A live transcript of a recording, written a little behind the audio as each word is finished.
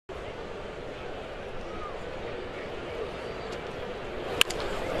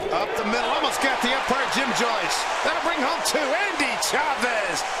umpire Jim Joyce. That'll bring home two. Endy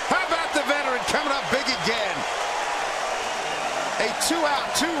Chavez. How about the veteran coming up big again? A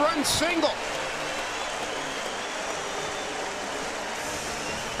 2-out, 2-run single.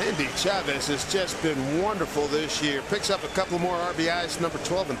 Endy Chavez has just been wonderful this year. Picks up a couple more RBIs, number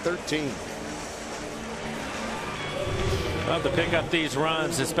 12 and 13. Love to pick up these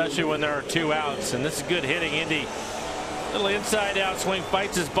runs, especially when there are 2 outs. And this is good hitting. Endy, little inside out swing,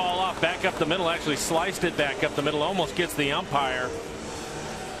 fights his ball off back up the middle. Actually sliced it back up the middle. Almost gets the umpire.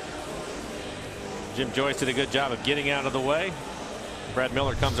 Jim Joyce did a good job of getting out of the way. Brad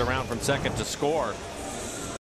Miller comes around from second to score.